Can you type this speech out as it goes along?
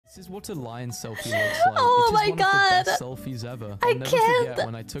This is what a lion selfie looks like. Oh my it is one god. of the best selfies ever. I I'll never can't. forget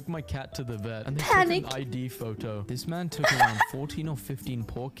when I took my cat to the vet and they Panic. took an ID photo. This man took around 14 or 15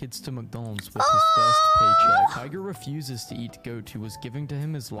 poor kids to McDonald's with his first paycheck. Tiger refuses to eat goat who was giving to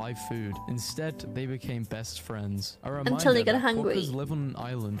him his live food. Instead, they became best friends. A reminder Until they get that hungry. quokkas live on an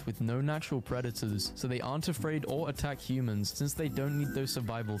island with no natural predators, so they aren't afraid or attack humans since they don't need those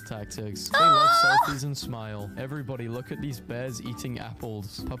survival tactics. They love selfies and smile. Everybody look at these bears eating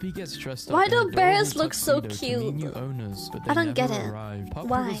apples. Puppy gets dressed up. Why in do adorable bears look so tuxedo to meet cute? new owners, but I they don't never get it. arrived. Puppy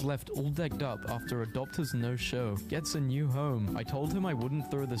Why? was left all decked up after a doctor's no-show. Gets a new home. I told him I wouldn't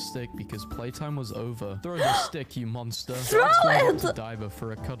throw the stick because playtime was over. Throw the stick, you monster. Throw Dad's going up it! to Diver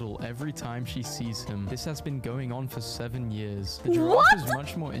for a cuddle every time she sees him. This has been going on for 7 years. The giraffe What? is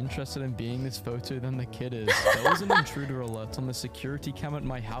much more interested in being this photo than the kid is. There was an intruder alert on the security cam at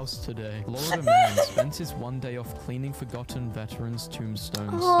my house today. Florida man spent his 1 day off cleaning forgotten veterans'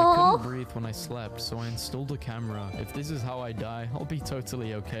 tombstones. I Aww. couldn't breathe when I slept, so I installed a camera. If this is how I die, I'll be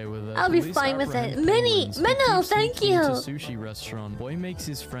totally okay with it. I'll be Police fine with it. apprehend Minnie, penguins who Minnow, keep thank sneaking into you. sushi restaurant. Boy makes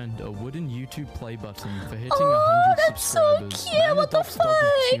his friend a wooden YouTube play button for hitting Oh, 100 that's so subscribers. cute. Man What the adopts dog with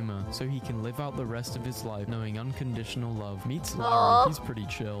fuck? tumor so he can live out the rest of his life knowing unconditional love. Meets Larry. Aw. He's pretty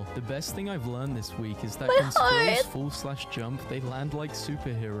chill. The best thing I've learned this week is that My when squirrels heart. full/jump, they land like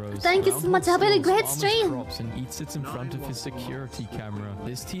superheroes. Thank you so much. I hope you had a great stream. Crops and eats it in front of his security camera.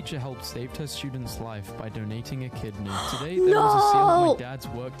 This teacher helped save her student's life by donating a kidney. Today there was a sale at No. my dad's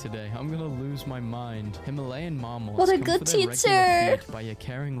work today. I'm gonna lose my mind. Himalayan marmots What a come good for their teacher. regular feed by a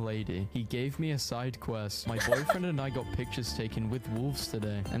caring lady. He gave me a side quest. My boyfriend and I got pictures taken with wolves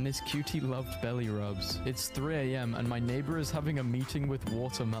today, and this cutie loved belly rubs. It's 3 a.m. and my neighbor is having a meeting with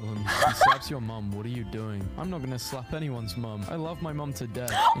watermelon. He slaps your mum. What are you doing? I'm not gonna slap anyone's mum. I love my mum to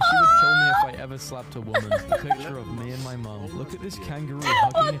death, and she would kill me if I ever slapped a woman. A picture of me and my mum. Look at this kangaroo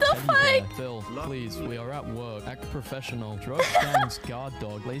hugging a the teddy bear. fuck? Phil, please, we are at work. Act professional. Drug gang's guard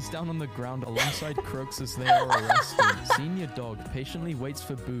dog lays down on the ground alongside crooks as they are arrested. Senior dog patiently waits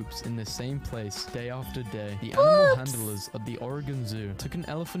for Boops in the same place day after day. The animal handlers at the Oregon Zoo took an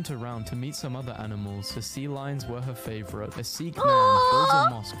elephant around to meet some other animals. The sea lions were her favorite. A Sikh man builds a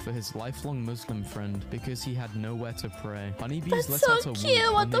mosque for his lifelong Muslim friend because he had nowhere to pray. Honeybees That's let so out a cute.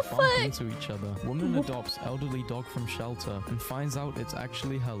 whoop What when the they bump fuck? into each other. Woman adopts elderly dog from shelter and finds out it's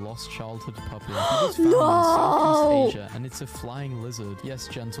actually her lost childhood puppy. It was found No. in Southeast Asia and it's a flying lizard. Yes,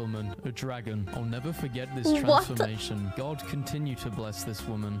 gentlemen, a dragon. I'll never forget this What? transformation. God continue to bless this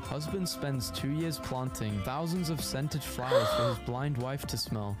woman. Husband spends 2 years planting thousands of scented flowers for his blind wife to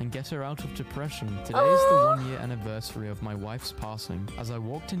smell and get her out of depression. Today is the 1-year anniversary of my wife's passing. As I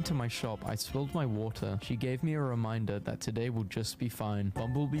walked into my shop, I spilled my water. She gave me a reminder that today will just be fine.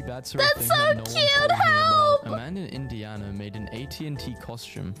 Bumblebee bats are a thing so that no one cute, told me help! about. A man in Indiana made an AT&T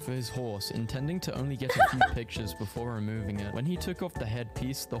costume for his horse, intending to only get a few pictures before removing it. When he took off the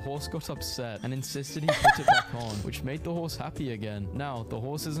headpiece, the horse got upset and insisted he put it back on, which made the horse happy again. Now, the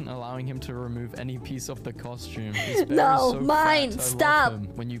horse isn't allowing him to remove any piece of the costume. This bear No, is so mine, fat, I love stop. him.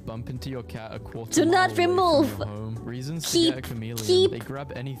 When you bump into your cat a quarter Do mile not away from remove. your home, reasons Keep- to get a chameleon. keep- They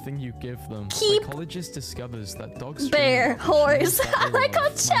grab anything you give them. keep- Psychologist discovers that dogs Bear, horse. I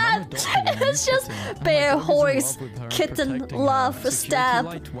got chat. It's just bear, horse, kitten, love, stab,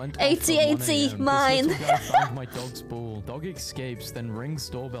 80-80, mine. My dog's ball. Dog escapes, then rings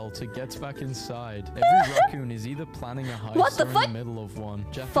doorbell to get back inside. Every raccoon is either planning a heist What the or in fuck? the middle of one.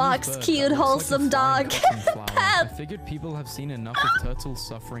 Japanese Fox, bird that cute, looks like a wholesome flying dog. cotton flower. I Pet. figured people have seen enough of turtles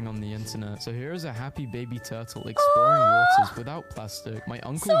suffering on the internet, so here is a happy baby turtle exploring waters without plastic. My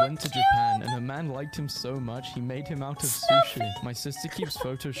uncle went to Japan, and a man liked him so much he made him out of sushi. My sister keeps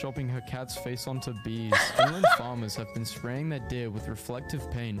photoshopping her cat's face onto bees. Finland farmers have been spraying their deer with reflective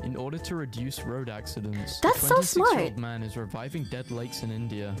paint in order to reduce road accidents. That's so A 26-year-old smart. man is reviving dead lakes in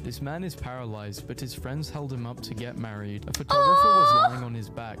India. This man is paralyzed, but his friends held him up to get married. A photographer was lying on his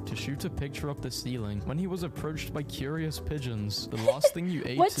back to shoot a picture of the ceiling when he was approached by curious pigeons. The last thing you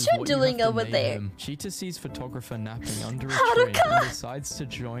ate What is you what doing you have to over name there? him. Cheetah sees photographer napping under a Haruka! tree and decides to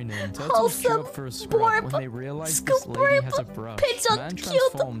join in. Turtles show Wholesome up for a scrub borp. when they realize this Scoop lady borp. has a brush. Pigeon Man cute.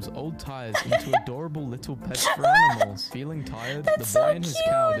 transforms old tires into adorable little pets for animals. Feeling tired, the boy so and his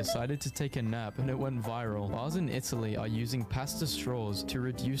cow cute. decided to take a nap and it went viral. Bars in Italy are using pasta straws to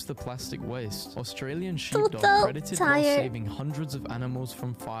reduce the plastic waste. Australian sheepdog So credited while tired. saving hundreds of animals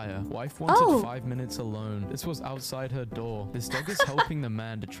from fire. Wife wanted Oh. 5 minutes alone. This was outside her door. This dog is helping the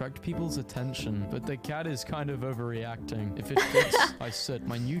man attract people's attention, but the cat is kind of overreacting. If it fits, I sit.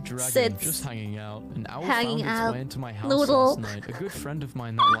 My new dragon Sits. just hanging out. An owl Hanging found its out. way into my house Noodle. last night. A good friend of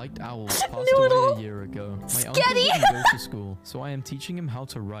mine that liked owls passed Noodle. away a year ago. My uncle Sketty. didn't go to school, so I am began teaching him how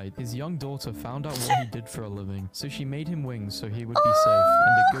to write. His young daughter found out what he did for a living, so she made him wings so he would be safe,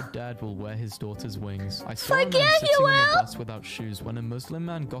 and a good dad will wear his daughter's wings. I saw a man sitting on the bus without shoes when a Muslim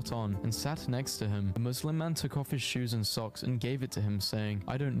man got on and sat next to him. The Muslim man took off his shoes and socks and gave it to him, saying,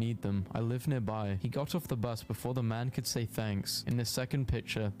 "I don't need them. I live nearby." He got off the bus before the man could say thanks. In the second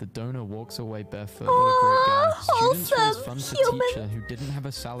picture, the donor walks away barefoot. What a great guy. Students raise funds for teacher who didn't have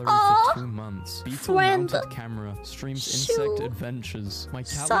a salary for 2 months. Beetle mounted camera streams insect adventures. My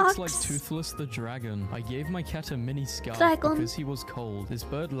cat looks like Toothless the dragon. I gave my cat a mini scarf because he was cold. This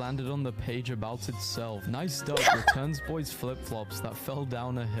bird landed on the page about itself. Nice dog returns boy's flip-flops that fell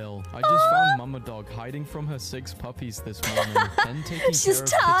down a hill. I just found Mama Dog hiding from her 6 puppies this morning. Then taking She's care of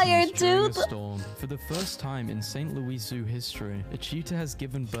tired, dude. a storm. For the first time in St. Louis Zoo history, a cheetah has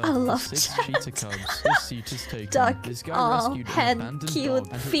given birth to 6 cheetah cubs. This cheetah's taken. Duck. This guy rescued an abandoned cute.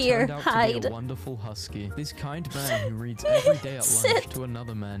 dog and Fear. it turned out to Hide. be a wonderful husky. This kind man who reads every day at lunch to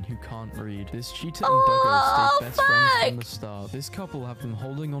another man who can't read. This cheetah and doggo stayed best friends from the start. This couple have been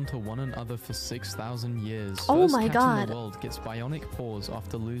holding on to one another for 6,000 years. Oh First my cat God. in the world gets bionic paws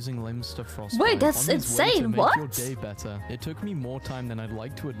after losing limbs to frostbite. Wait, that's On his way to insane. make What? your day better. It took me more time than I'd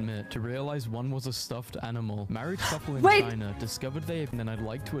like to admit to realize one was a stuffed animal. Married couple in China discovered they than I'd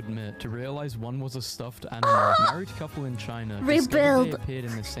like to admit to realize one was a stuffed animal. Married couple in China discovered they appeared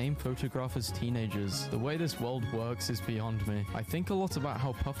in the same photograph as teenagers. The way this world works is beyond me. I think a lot about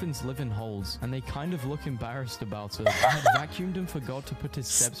how puffins live in holes, and they kind of look embarrassed about it. I had vacuumed and forgot to put his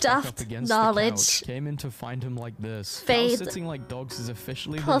steps back up against the couch. Came in to find him like this. Cows sitting like dogs is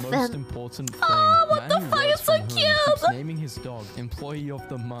officially the most important thing. What the fuck? It's so cute! Naming his dog Employee of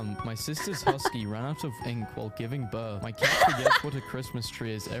the Month. My sister's husky ran out of ink while giving birth. My cat forgets what a Christmas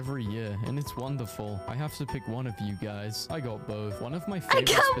tree is every year, and it's wonderful. I have to pick one of you guys. I got both. One of my favorite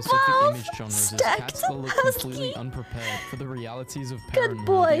specific image genres is cats that look completely unprepared for the realities of parenthood.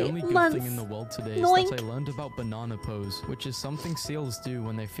 The only good thing in the world today is that I learned about banana pose, which is something seals do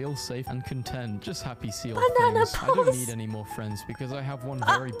when they feel safe and content. Just happy seal things. I don't need any more friends because I have one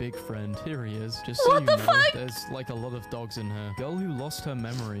very big friend. Here he is. Just so you know, there's like a lot of dogs in her. Girl who lost her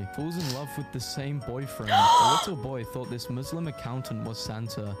memory falls in love with the same boyfriend. The little boy thought this Muslim accountant was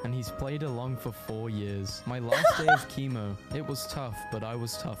Santa, and he's played along for 4 years. My last day of chemo. It was tough, but I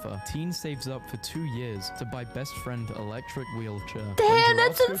was tougher. Teen saves up for 2 years to buy best friend electric wheelchair. Damn,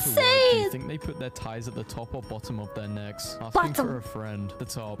 that's insane! Do you think they put their ties at the top or bottom of their necks? Asking for a friend. The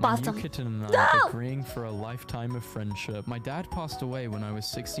top. My new kitten and I agreeing for a lifetime of friendship. My dad passed away when I was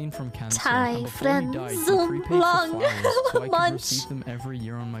 16 from cancer, and before he died, he prepaid for flowers so I could receive them every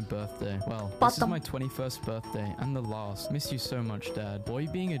year on my birthday. Well, this is my 21st birthday and the last. Miss you so much, Dad. Boy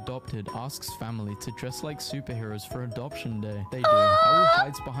being adopted asks family to dress like superheroes for adoption day. They do. Owl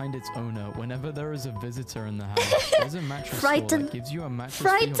hides behind its owner whenever there is a visitor in the house. There's a mattress store that gives you a mattress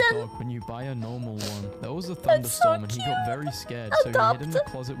for your dog when you buy a normal one. There was a thunderstorm and he got very scared, so he hid in the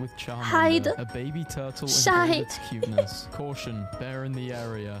closet with Charmander, a baby turtle and its cuteness. Caution, bear in the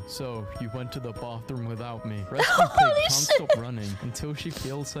area. So, you went to the bathroom without me. Rescue Pig can't stop running until she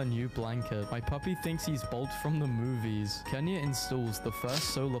peels her new blanket. My puppy thinks he's Bolt from the movies. Kenya installs the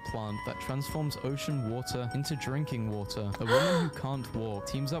first solar plant that transforms ocean water into drinking water. A woman who can't walk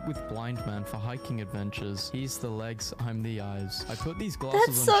teams up with Blind Man for hiking adventures. He's the legs, I'm the eyes. I put these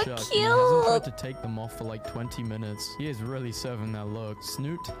glasses on Chuck, and he hasn't tried to take them off for like 20 minutes. He is really serving that look.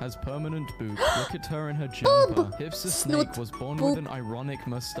 Snoot has permanent boots. Look at her in her jumper. Hipster Snake was born with an ironic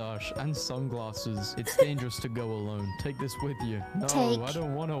mustache and sunglasses. It's dangerous to go alone. Take this with you. No, I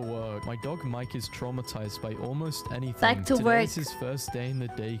don't want to work. My dog Mike is traumatized by almost anything. Back to work. Today's his first day in the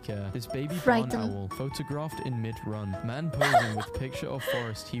daycare. This baby barn owl, photographed in mid-run. Man posing with picture of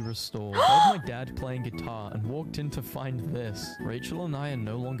forest he restored. Heard my dad playing guitar and walked in to find this. Rachel and I are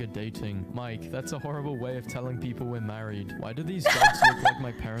no longer dating. Mike, that's a horrible way of telling people we're married. Why do these dogs look like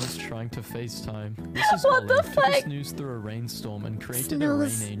my parents trying to FaceTime? This is Ollie. Took his snooze through a rainstorm and created a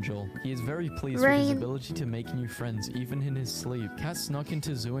rain angel. He is very pleased with his ability to make new friends even in his sleep. Cat snuck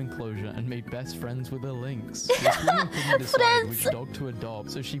into zoo enclosure and made best friends with a lynx. This woman couldn't decide which dog to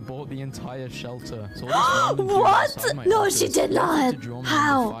adopt, so she bought the entire shelter. What? No, she did not.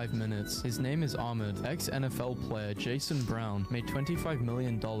 How? 5 minutes. His name is Ahmed. Ex-NFL player Jason Brown made $25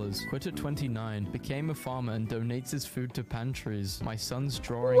 million, quit at 29, became a farmer and donates his food to pantries. My son's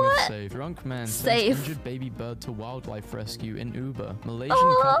drawing of safe. Drunk man sends injured baby bird to wildlife rescue in Uber.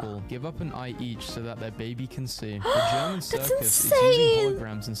 Malaysian couple give up an eye each so that their baby can see. The German circus is using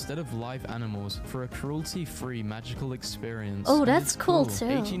holograms instead of live animals for a cruelty-free magical experience. Oh, that's cool too.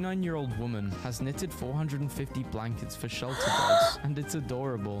 89-year-old woman has knitted 450 blankets for shelter dogs, and it's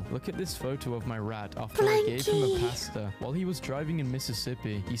adorable. Look at this photo of my rat after I gave him a pass sister. While he was driving in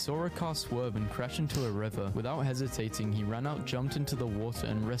Mississippi, he saw a car swerve and crash into a river. Without hesitating, he ran out, jumped into the water,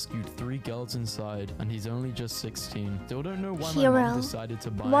 and rescued 3 girls inside. And he's only just 16. Still don't know why my mom decided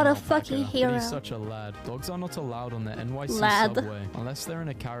to buy what an a fucking hero. He's such a lad. Dogs are not allowed on the NYC subway unless they're in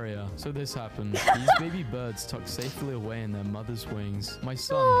a carrier. So this happened. These baby birds tucked safely away in their mother's wings. My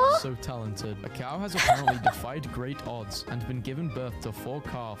son, so talented. A cow has apparently defied great odds and been given birth to 4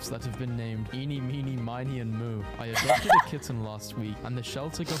 calves that have been named Eeny, Meeny, Miny, and Moo. I adopted a kitten last week, and the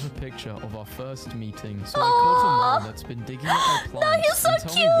shelter got a picture of our first meeting. So I called a mom that's been digging up my plants. No, he's so and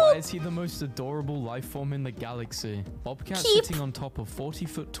tell cute. me, why is he the most adorable life form in the galaxy? Bobcat sitting on top of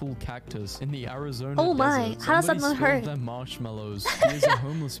 40-foot tall cactus in the Arizona desert. How does that not hurt? Their marshmallows. He is a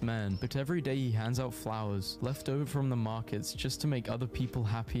homeless man, but every day he hands out flowers left over from the markets just to make other people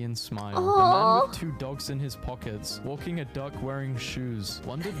happy and smile. The man with 2 dogs in his pockets, walking a duck wearing shoes,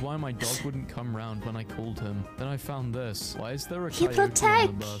 wondered why my dog wouldn't come round when I called him. Then I found this. Why is there a coyote on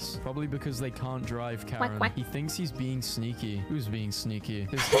the bus? Probably because they can't drive, Karen. He thinks he's being sneaky. Who's being sneaky?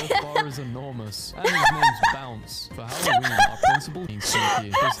 His health bar is enormous, and his name's Bounce. For Halloween, our principal being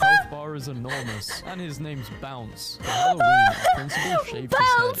sneaky. His health bar is enormous, and his name's Bounce. For Halloween, our principal shaved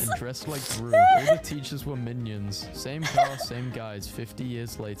his head and dressed like Gru. All the teachers were minions. Same car, same guys, 50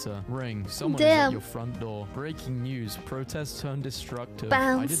 years later. Ring. Someone is at your front door. Breaking news. Protest turned destructive.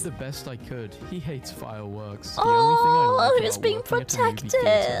 I did the best I could. He hates fireworks. The only thing I like he's about being working at a movie protected.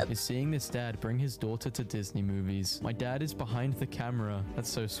 theater is seeing this dad bring his daughter to Disney movies. My dad is behind the camera. That's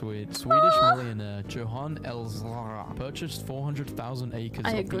so sweet. Swedish millionaire Johan Elzara purchased 400,000 acres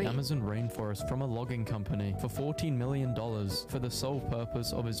of the Amazon rainforest from a logging company for $14 million for the sole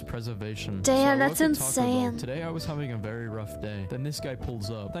purpose of its preservation. Damn, that's insane. Today I was having a very rough day. Then this guy pulls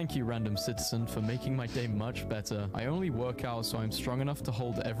up. Thank you, random citizen, for making my day much better. I only work out so I'm strong enough to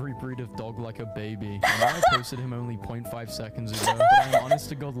hold every breed of dog like a baby. I know I posted him only 0.5 seconds ago, but I'm honest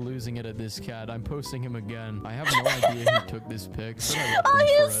to God losing it at this cat. I'm posting him again. I have no idea who took this pic, but I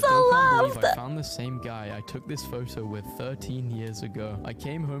left him for it. So I can't loved. believe I found the same guy I took this photo with 13 years ago. I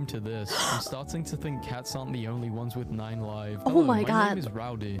came home to this. I'm starting to think cats aren't the only ones with 9 lives. Hello, my God. My name is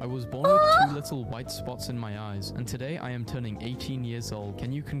Rowdy. I was born with 2 little white spots in my eyes, and today I am turning 18 years old.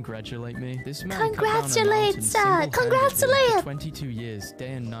 Can you congratulate me? This man Congratulate, sir. Congratulate. For 22 years,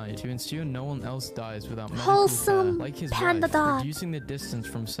 day and night, to ensure no one else dies without medical Wholesome care. Like his panda wife, dog. reducing the distance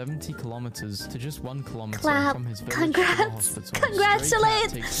from 70 kilometers to just 1 kilometer Clap. from his village to the hospital. Congratulate.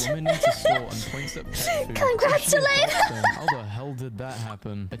 Stray cat takes women into store and points at pet food. Congratulate. How the hell did that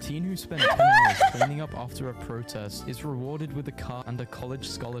happen? A teen who spent 10 hours cleaning up after a protest is rewarded with a car and a college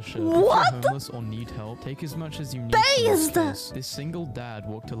scholarship. What? If you're homeless or need help, take as much as you need. This single dad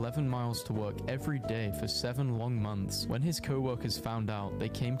walked 11 miles to work every day for 7 long months. When his co-workers found out, they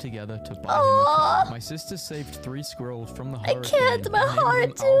came together to buy him a car. My sister saved 3 squirrels from the hurricane. I can't, my and named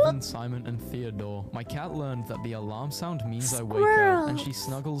heart, them Alvin, Simon, and Theodore. My cat learned that the alarm sound means I wake up, and she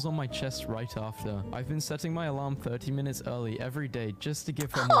snuggles on my chest right after. I've been setting my alarm 30 minutes early every day just to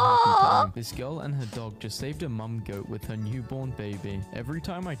give her more happy time. This girl and her dog just saved a mum goat with her newborn baby. Every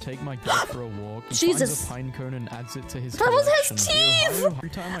time I take my dog for a walk, he finds a pine cone and adds it to his collection. That was his teeth! Every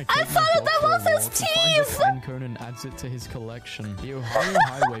time I take thought that was his he finds teeth! a pine cone and adds it to his collection. The Ohio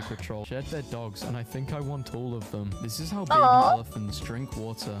Highway Patrol shared their dogs, and I think I want all of them. This is how baby elephants drink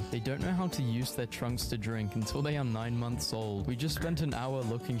water. They don't know how to use their trunks to drink until they are 9 months old. We just spent an hour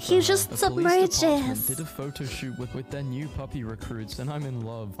looking for her. He just submerges. Did a photo shoot with their new puppy recruits, and I'm in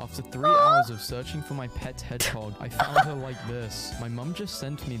love. After 3 hours of searching for my pet hedgehog, I found her like this. My mum just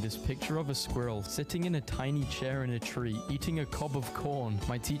sent me this picture of a squirrel sitting in a tiny chair in a tree, eating a cob of corn.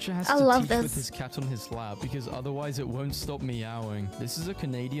 My teacher has to teach with his cat on his lap, because otherwise it won't stop meowing. This is a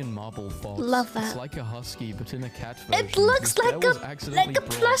Canadian marble fox. Love that. It's like a husky, but in a cat version. It looks like a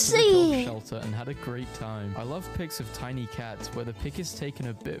plushie. Shelter and had a great time. I love pics of tiny cats where the pic is taken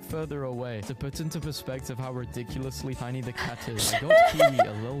a bit further away to put into perspective how ridiculously tiny the cat is. I got Kiwi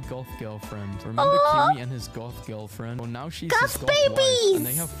a little goth girlfriend. Remember Kiwi and his goth girlfriend? Well, now she's his goth wife, and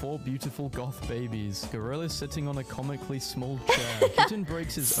they have 4 beautiful goth babies. Gorilla's sitting on a comically small chair. Kitten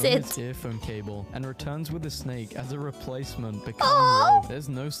breaks his own earphone cable and returns with a snake as a replacement. Become loaf. There's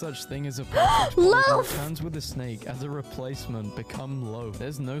no such thing as a perfect loaf. Returns with a snake as a replacement. Become loaf.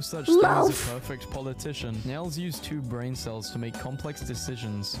 There's no such thing as a perfect politician. Snails use 2 brain cells to make complex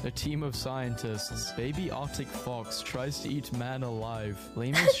decisions. A team of scientists. Baby Arctic fox tries to eat man alive.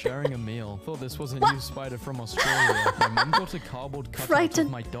 Lemur's sharing a meal. Thought this was a new spider from Australia. My mum got a cardboard cutout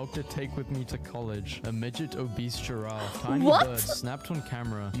Titan. My dog to take with me to college. A midget obese giraffe. Tiny What? bird snapped on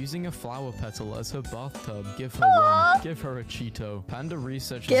camera. Using a flower petal as her bathtub. Give her one. Give her a Cheeto. Panda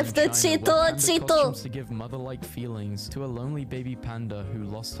researchers Give in the China Cheeto wear a panda Cheeto. costumes to give mother-like feelings to a lonely baby panda who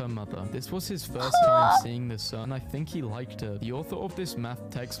lost her mother. This was his first time seeing the sun, and I think he liked it. The author of this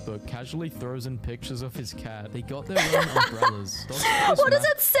math textbook casually throws in pictures of his cat. They got their own umbrellas. What does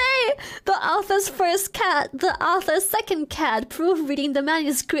it say? The author's first cat, the author's second cat, proofreading the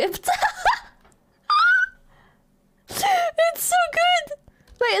manuscript. It's so good.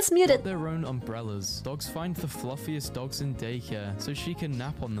 Wait, it's muted. Their own umbrellas. Dogs find the fluffiest dogs in daycare so she can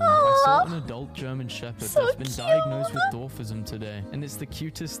nap on them. I saw an adult German Shepherd that's been diagnosed with dwarfism today, and it's the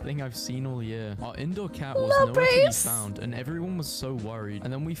cutest thing I've seen all year. Our indoor cat was nowhere to be found, and everyone was so worried.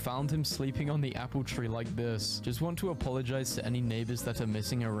 And then we found him sleeping on the apple tree like this. Just want to apologize to any neighbors that are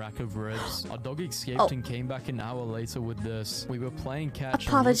missing a rack of ribs. Our dog escaped and came back an hour later with this. We were playing catch.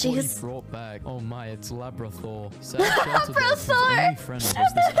 Apologies. And look what he brought back. Oh my, it's Labrador. Sad shelter dog whose only friend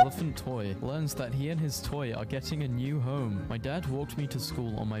was this elephant toy. Learns that he and his toy are getting a new home. My dad walked me to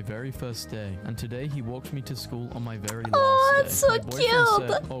school on my very first day, and today he walked me to school on my very last day. That's so my boyfriend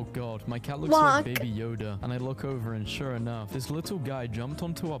cute. said, "Oh God, my cat looks like Baby Yoda." And I look over, and sure enough, this little guy jumped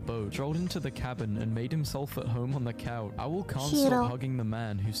onto our boat, strolled into the cabin, and made himself at home on the couch. Owl can't stop hugging the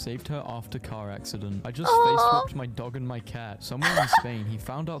man who saved her after car accident. I just face swapped my dog and my cat. Somewhere in Spain, he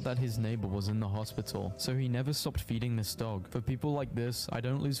found out that his neighbor was in the hospital, so he never stopped feeding this dog. For people like this, I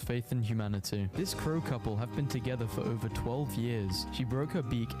don't lose faith in humanity. This crow couple have been together for over 12 years. She broke her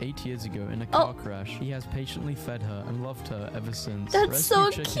beak 8 years ago in a car crash. He has patiently fed her and loved her ever since. That's so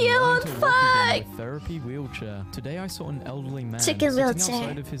cute. Fuck. Therapy wheelchair. Today I saw an elderly man sitting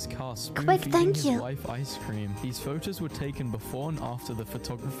outside of his car spoon-feeding his wife ice cream. These photos were taken before and after the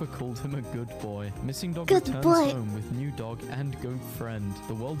photographer called him a good boy. Missing dog returns home with new dog and goat friend.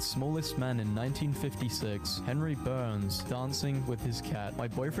 The world's smallest man in 1956, Henry Burns, dancing with his cat. My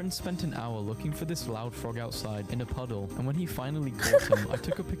boyfriend spent an hour looking for this loud frog outside in a puddle, and when he finally caught him, I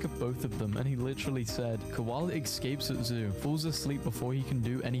took a pic of both of them, and he literally said, "Koala escapes at zoo, falls asleep before he can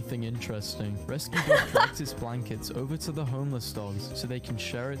do anything interesting. Rescue dog drags its blankets over to the homeless dogs so they can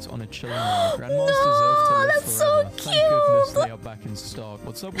share it on a chilling night. Grandmas deserve to live forever. Thank goodness they are back in stock.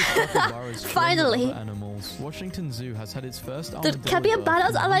 What's up with capybaras? Finally, animals. Washington Zoo has had its first the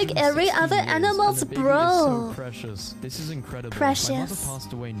capybaras are like every other animals, bro. So precious. This is incredible. Precious. My mother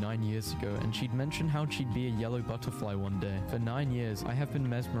passed away 9 years ago, and she'd mentioned how she'd be a yellow butterfly one day. For 9 years, I have been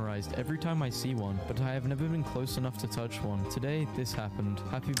mesmerized every time I see one, but I have never been close enough to touch one. Today, this happened.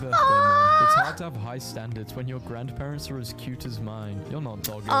 Happy birthday, Mom. It's hard to have high standards when your grandparents are as cute as mine. You're not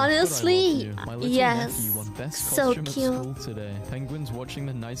doggy. Honestly, my little nephew won best costume at school today. Penguins watching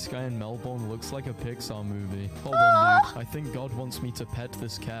the night sky in Melbourne looks like a Pixar movie. Hold on, dude. I think God wants me to pet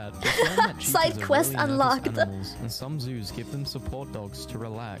this cat. Side quest unlocked. Animals, and some zoos give them support dogs to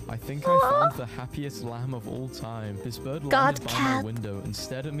relax. I think I found the happiest lamb of all time. This bird landed by my window and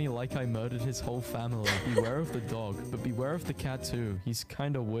stared at me like I murdered his whole family. Beware of the dog, but beware of the cat too. He's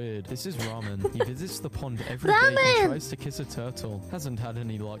kinda weird. This is Ramen. He visits the pond every day and tries to kiss a turtle. Hasn't had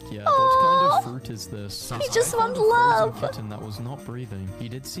any luck yet. What kind of fruit is this? He just wants love. Kitten that was not breathing. He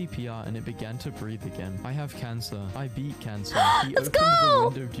did CPR and it began to breathe again. I have cancer. I beat cancer. He opened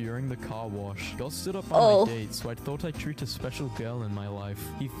the window during the car wash. Got stood up on my date, so I thought I'd treat a special girl in my life.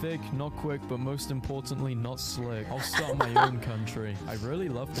 He thick, not quick, but most importantly, not slick. I'll start my own country. I really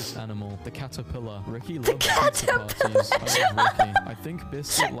love this animal. The caterpillar. Ricky loves pizza parties. I love Ricky. I think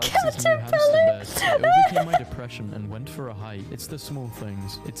Biscuit likes his new hamster bed. I overcame my depression and went for a hike. It's the small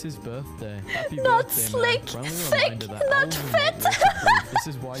things. It's his birthday. Happy birthday, man. Friendly reminder that not fit. This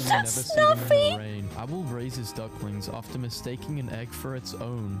is why you never see them in the rain. Owl raises ducklings after mistaking an egg for its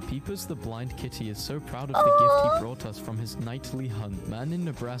own. Peepers the blind kitty is so proud of the gift he brought us from his nightly hunt. Man in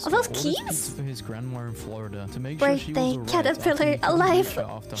Nebraska orders pizza for his grandma in Florida to make sure she was alright. Caterpillar alive.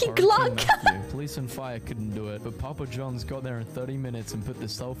 He glunk. Police and fire couldn't do it, but Papa John's got there in 30 minutes and put the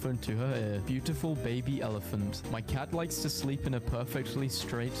cell phone to her ear. Beautiful baby elephant. My cat likes to sleep in a perfectly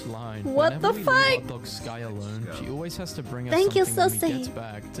straight line. What the fuck? Our dog Sky alone. She always has to bring us something when we get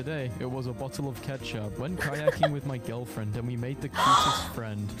back. Today, it was a bottle of ketchup. Went kayaking with my girlfriend and we made the cutest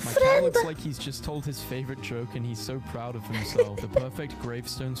friend. My cat looks like he's just told his favorite joke and he's so proud of himself. The perfect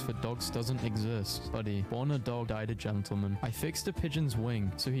gravestones for dogs doesn't exist, buddy. Born a dog, died a gentleman. I fixed a pigeon's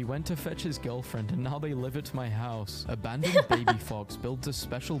wing, so he went to fetch his girlfriend, and now they live at my house. Abandoned baby fox builds a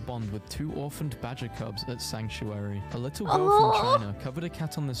special bond with 2 orphaned badger cubs at sanctuary. A little girl from China covered a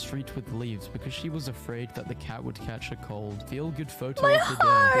cat on the street with leaves because she was afraid that the cat would catch a cold. Feel-good photo of the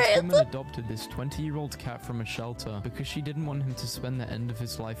day. This woman adopted this 20-year-old cat from a shelter because she didn't want him to spend the end of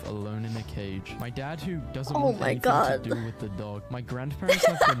his life alone in a cage. My dad, who doesn't want anything to do with the dog. My grandparents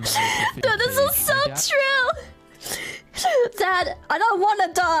have been married for 50 Dude, this is so true. Dad, I don't want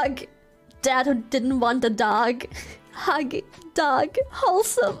a dog. Dad who didn't want a dog. Hug, dog,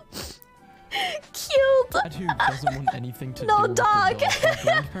 wholesome. Cute. Dad who doesn't want anything to do with dog. the dog. My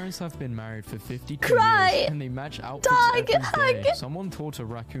grandparents have been married for 52 Cry. years, and they match outfits every day. Someone taught a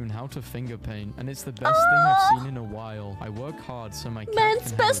raccoon how to finger paint, and it's the best thing I've seen in a while. I work hard so my cat can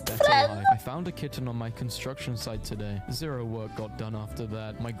have a better life. I found a kitten on my construction site today. 0 work got done after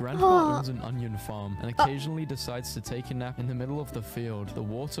that. My grandpa owns an onion farm, and occasionally decides to take a nap in the middle of the field. The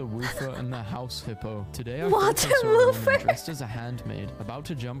water woofer and the house hippo. Today I thought I saw a woman dressed as a handmaid, about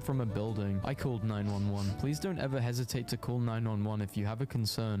to jump from a building. I called 911. Please don't ever hesitate to call 911 if you have a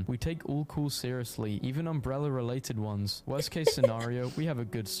concern. We take all calls seriously, even umbrella-related ones. Worst case scenario, we have a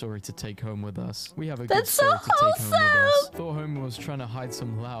good story to take home with us. We have a good story to take home with us. Thought Homer was trying to hide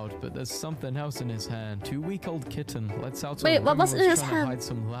some loud, but there's something else in his hand. 2-week-old kitten lets out a Wait, what was in his hand? Hide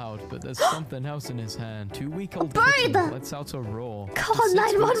some loud, but there's something else in his hand. 2-week-old kitten lets out a roar. Call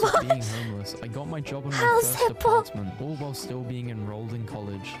 911. Being homeless, I got my job in my first apartment, all while still being enrolled in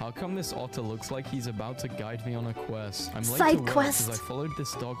college. How come this otter looks like he's about to guide me on a quest? I'm late to work because I followed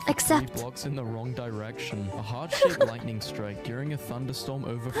this dog for 3 blocks in the wrong direction. A heart-shaped lightning strike during a thunderstorm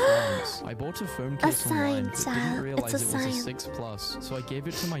over France. I bought a phone case online, but didn't realize it was a 6+, so I gave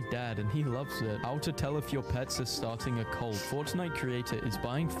it to my dad and he loves it. How to tell if your pets are starting a cult. Fortnite creator is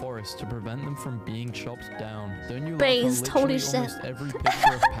buying forests to prevent them from being chopped down. Don't you love how literally almost every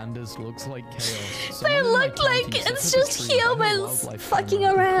picture of pandas looks like chaos? They look like it's just humans fucking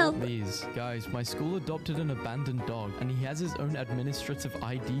around. These guys, my school adopted an abandoned dog, and he has his own administrative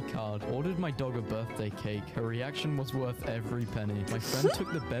ID card. Ordered my dog a birthday cake. Her reaction was worth every penny. My friend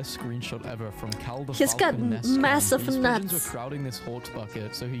took the best screenshot ever from Cal the He's got massive nuts. Were crowding this hot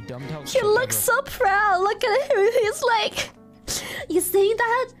bucket, so he dumped out. He looks so proud. Look at him. He's like, you see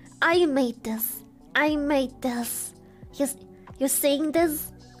that? I made this. I made this. You're seeing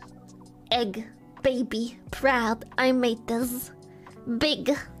this? Egg, baby, proud. I made this.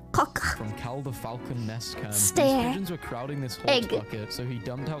 Big cock. From Cal the Falcon nest cam. Stare. These pigeons were crowding this hot bucket, so he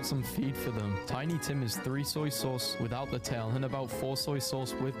dumped out some feed for them. Tiny Tim is 3 soy sauce without the tail and about 4 soy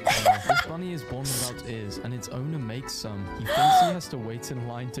sauce with tail. This bunny is born without ears, and its owner makes some. He thinks he has to wait in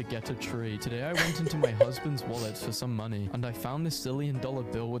line to get a tree. Today I went into my husband's wallet for some money, and I found this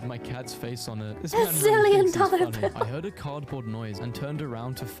 $1 bill with my cat's face on it. This man really thinks it's funny. I heard a cardboard noise and turned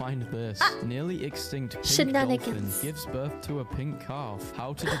around to find this. Nearly extinct pink dolphin gives birth to a pink calf.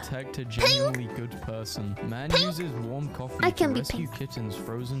 How to detect a genuinely good person. Man uses warm coffee to rescue kittens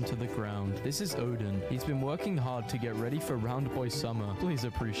frozen to the ground. This is Odin. He's been working hard to get ready for Round Boy Summer. Please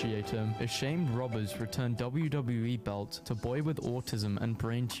appreciate him. Ashamed Robbers return WWE belt to boy with autism and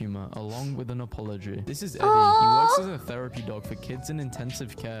brain tumor along with an apology. This is Eddie. He works as a therapy dog for kids in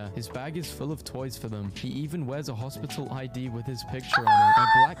intensive care. His bag is full of toys for them. He even wears a hospital ID with his picture on it.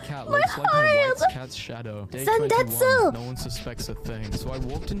 My black cat looks like my white cat's shadow. Day 21. No one suspects a thing. So I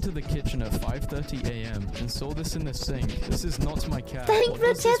walked into the kitchen at 5:30 a.m. and saw this in the sink. This is not my cat. Thank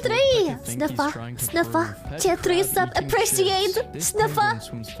you, Tier 3. Sniffer. Tier 3 sub appreciate. Sniffer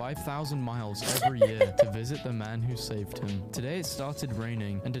swims 5,000 miles every year to visit the man who saved him. Today it started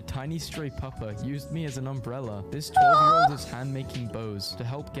raining and a tiny stray pupper used me as an umbrella. This 12-year-old is hand-making bows to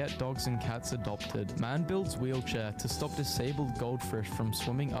help get dogs and cats adopted. Man builds wheelchair to stop disabled goldfish from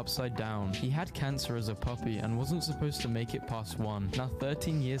swimming upside down. He had cancer as a puppy and wasn't supposed to make it past 1. Now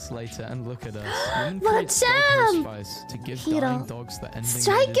 13 years later, and look at us. Women create dog spice to give dying dogs the ending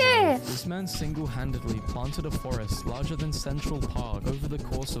Striker! This man single-handedly planted a forest larger than Central Park over the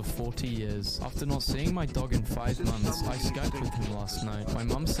course of 40 years. After not seeing my dog in 5 months, I Skyped with him last night. My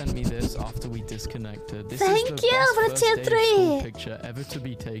mum sent me this after we disconnected. This is the best first day of school picture ever to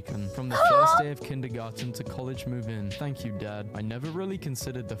be taken. From the first day of kindergarten to college move-in. Thank you, Dad. I never really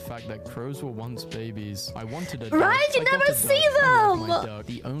considered the fact that crows were once babies. I wanted a dog. Right, you never see them!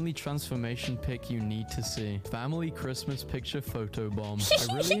 the only transformation pic you need to see. Family Christmas picture photo bomb.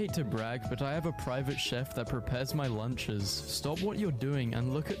 I really hate to brag, but I have a private chef that prepares my lunches. Stop what you're doing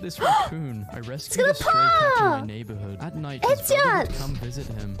and look at this raccoon. I rescued a stray cat in my neighborhood. At night, his brother would come visit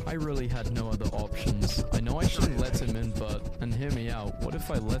him. I really had no other options. I know I shouldn't let him in, but, and hear me out, what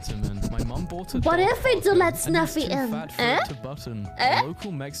if I let him in? My mom bought a What dog if we do puppy, let and Snuffy he's too in? fat for it to button. A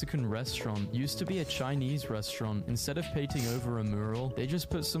local Mexican restaurant used to be a Chinese restaurant. Instead of painting over a mural, they just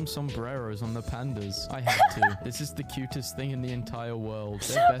put some sombreros on the pandas. I had to. This is the cutest thing in the entire world.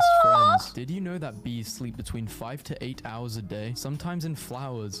 They're best friends. Did you know that bees sleep between 5 to 8 hours a day? Sometimes in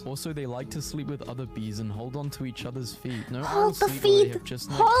flowers. Also, they like to sleep with other bees and hold on to each other's feet. No Hold the sleep where they feet. have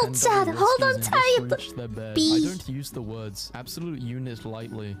just Hold that. Hold on tight. Reach their bed. Bee. I don't use the words absolute unit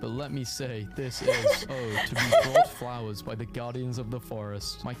lightly, but let me say, this is, to be brought flowers by the guardians of the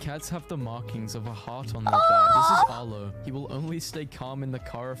forest. My cats have the markings of a heart on their back. This is Arlo. He will only stay calm in the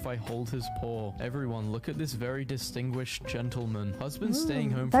car if I hold his paw. Everyone, look at this very distinguished gentleman. Husband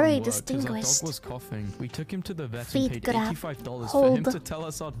staying home from work because our dog was coughing. We took him to the vet and paid $85 for him to tell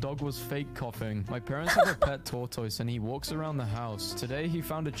us our dog was fake coughing. My parents have a pet tortoise and he walks around the house. Today he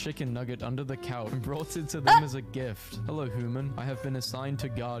found a chicken nugget under the couch and brought it to them as a gift. Hello, human. I have been assigned to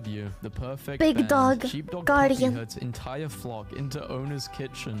guard you. The perfect big band. dog Sheepdog guardian. puppy herds entire flock into owner's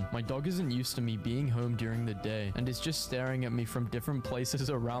kitchen. My dog isn't used to me being home during the day and is just staring at me from different places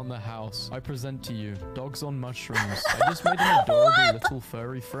around the house. I present to you dogs on mushrooms. I just made an adorable little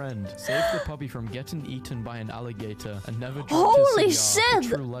furry friend. Saved the puppy from getting eaten by an alligator and never dropped his cigar. A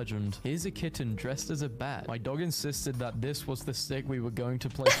true legend. Here's a kitten dressed as a bat. My dog insisted that this was the stick we were going to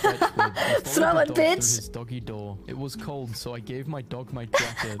play fetch with. Throw it, bitch. His doggy door. It was cold, so I gave my dog my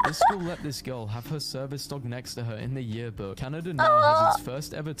jacket. This school let this girl have her service dog next to her in the yearbook. Canada now has its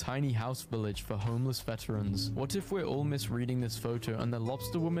first ever tiny house village for homeless veterans. What if we're all misreading this photo and the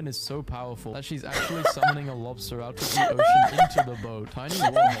lobster woman is so powerful that she's actually summoning a lobster out of the ocean into the boat? Tiny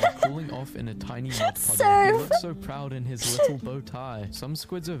warthog cooling off in a tiny mud puddle. He looks so proud in his little bow tie. Some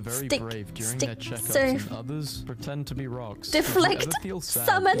squids are very brave during their checkups and others pretend to be rocks. Deflect. If you ever feel sad,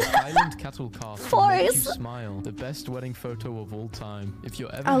 Summon. the Highland cattle calf will make you smile. The best wedding photo of all time. If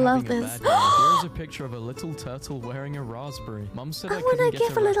you're ever having a bad day, here is a picture of a little turtle wearing a raspberry. Mom said I couldn't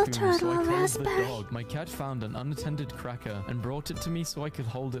get a raccoon, so I called the dog. My cat found an unattended cracker and brought it to me so I could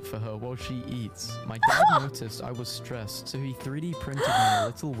hold it for her while she eats. My dad noticed I was stressed, so he 3D printed me a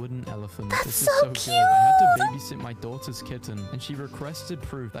little wooden elephant. This is so good. I had to babysit my daughter's kitten, and she requested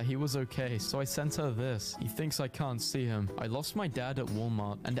proof that he was okay, so I sent her this. He thinks I can't see him. I lost my dad at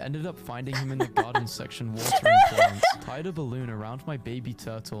Walmart and ended up finding him in the garden section watering plants. Tied a balloon around my baby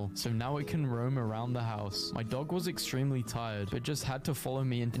turtle, so now it can roam around the house. My dog was extremely tired, but just had to follow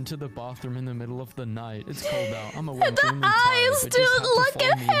me into the bathroom in the middle of the night. It's cold out. I'm aware I'm extremely tired, but just had to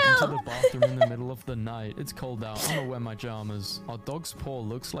follow me into the bathroom in the middle of the night. It's cold out. I'm gonna wear my pajamas. Our dog's paw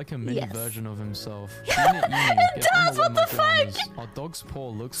looks like a mini version of himself. Sheena Inu gets what the fuck? Our dog's paw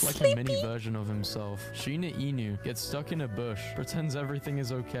looks like a mini version of himself. Sheena Inu gets stuck in a bush, pretends everything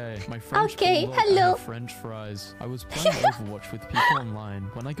is okay. My French bulldog and her French fries. I was playing Overwatch with people online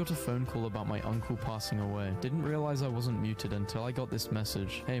when I got a phone call about my uncle passing away. Didn't realize I wasn't muted until I got this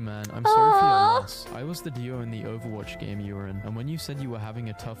message. Hey man, I'm sorry for your loss. I was the duo in the Overwatch game you were in, and when you said you were having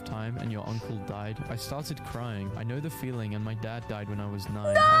a tough time and your uncle died, I started crying. I know the feeling, and my dad died when I was 9.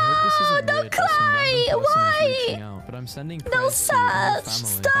 I hope this isn't weird that some random person is reaching out, but I'm sending prayers to you and your family.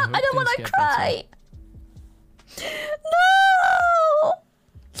 Stop! I don't want to cry. No!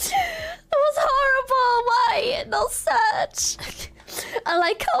 That was horrible. Why? No such. I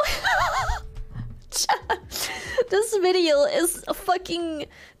like how this video is fucking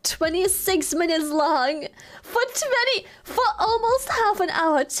 26 minutes long. For almost half an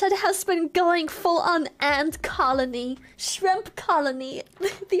hour, Chad has been going full on ant colony, shrimp colony.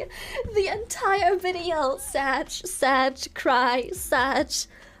 The entire video. Sad, cry, sad,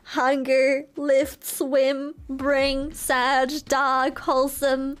 hunger, lift, swim, bring, sad, dog,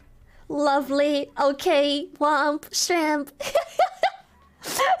 wholesome, lovely, okay, womp, shrimp.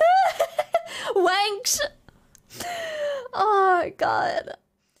 Wanks. Oh god.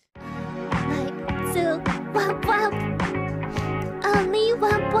 Like to womp womp. Only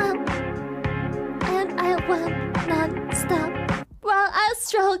womp womp. And I womp non-stop while I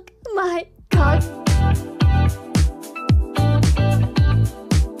stroke my cock.